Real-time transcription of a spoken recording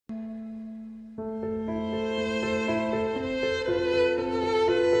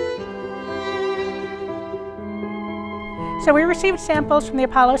So we received samples from the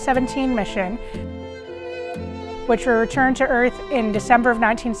Apollo 17 mission, which were returned to Earth in December of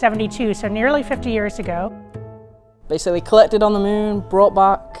 1972, so nearly 50 years ago. Basically collected on the moon, brought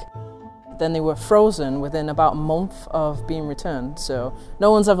back, then they were frozen within about a month of being returned, so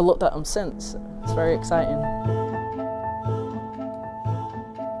no one's ever looked at them since. It's very exciting.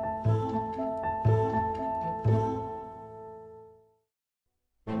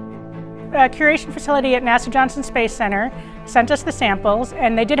 A curation facility at NASA Johnson Space Center sent us the samples,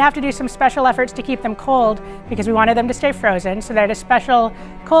 and they did have to do some special efforts to keep them cold because we wanted them to stay frozen. So they had a special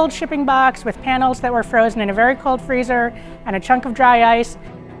cold shipping box with panels that were frozen in a very cold freezer and a chunk of dry ice.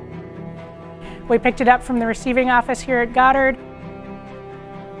 We picked it up from the receiving office here at Goddard,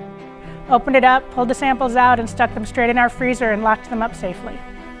 opened it up, pulled the samples out, and stuck them straight in our freezer and locked them up safely.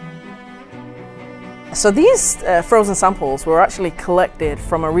 So these frozen samples were actually collected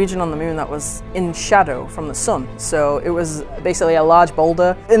from a region on the moon that was in shadow from the sun. So it was basically a large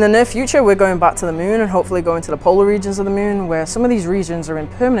boulder. In the near future, we're going back to the moon and hopefully going to the polar regions of the moon, where some of these regions are in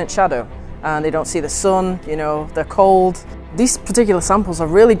permanent shadow and they don't see the sun, you know, they're cold. These particular samples are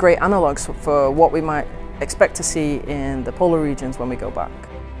really great analogs for what we might expect to see in the polar regions when we go back.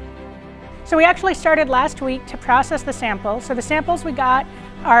 So we actually started last week to process the samples. So the samples we got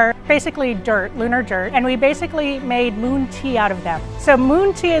are basically dirt, lunar dirt, and we basically made moon tea out of them. So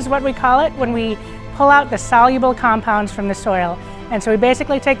moon tea is what we call it when we pull out the soluble compounds from the soil. And so we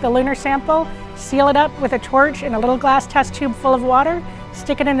basically take the lunar sample, seal it up with a torch in a little glass test tube full of water,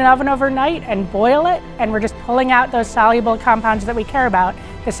 stick it in an oven overnight and boil it, and we're just pulling out those soluble compounds that we care about,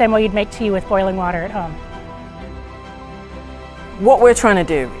 the same way you'd make tea with boiling water at home. What we're trying to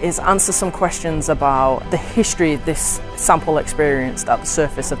do is answer some questions about the history this sample experienced at the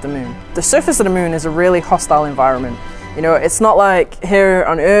surface of the moon. The surface of the moon is a really hostile environment. You know, it's not like here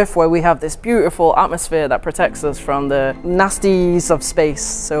on Earth where we have this beautiful atmosphere that protects us from the nasties of space.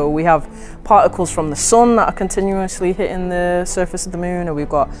 So we have particles from the sun that are continuously hitting the surface of the moon, and we've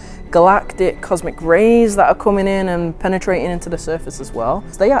got galactic cosmic rays that are coming in and penetrating into the surface as well.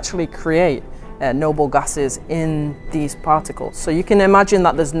 So they actually create noble gases in these particles. So you can imagine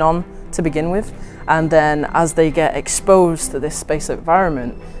that there's none to begin with, and then as they get exposed to this space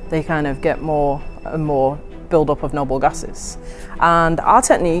environment, they kind of get more and more buildup of noble gases. And our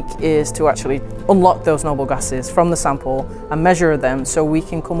technique is to actually unlock those noble gases from the sample and measure them so we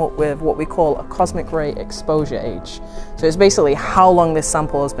can come up with what we call a cosmic ray exposure age. So it's basically how long this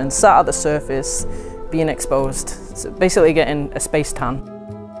sample has been sat at the surface, being exposed, so basically getting a space tan.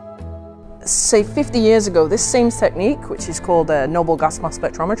 Say 50 years ago, this same technique, which is called noble gas mass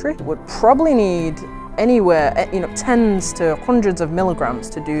spectrometry, would probably need anywhere, tens to hundreds of milligrams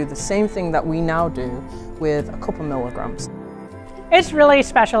to do the same thing that we now do with a couple milligrams. It's really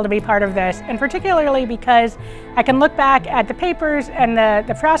special to be part of this, and particularly because I can look back at the papers and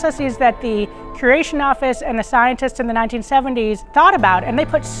the processes that the curation office and the scientists in the 1970s thought about, and they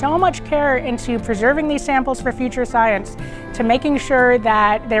put so much care into preserving these samples for future science, to making sure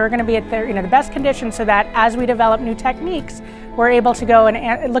that they were going to be at the best conditions, so that as we develop new techniques, we're able to go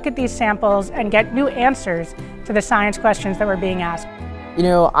and look at these samples and get new answers to the science questions that were being asked. You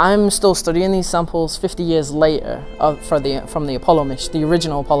know, I'm still studying these samples 50 years later from the Apollo mission, the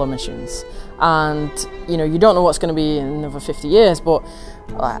original Apollo missions. And, you know, you don't know what's going to be in another 50 years, but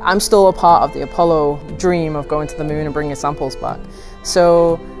I'm still a part of the Apollo dream of going to the moon and bringing samples back.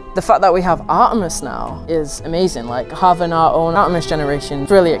 So the fact that we have Artemis now is amazing. Like, having our own Artemis generation is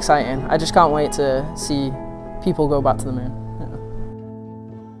really exciting. I just can't wait to see people go back to the moon.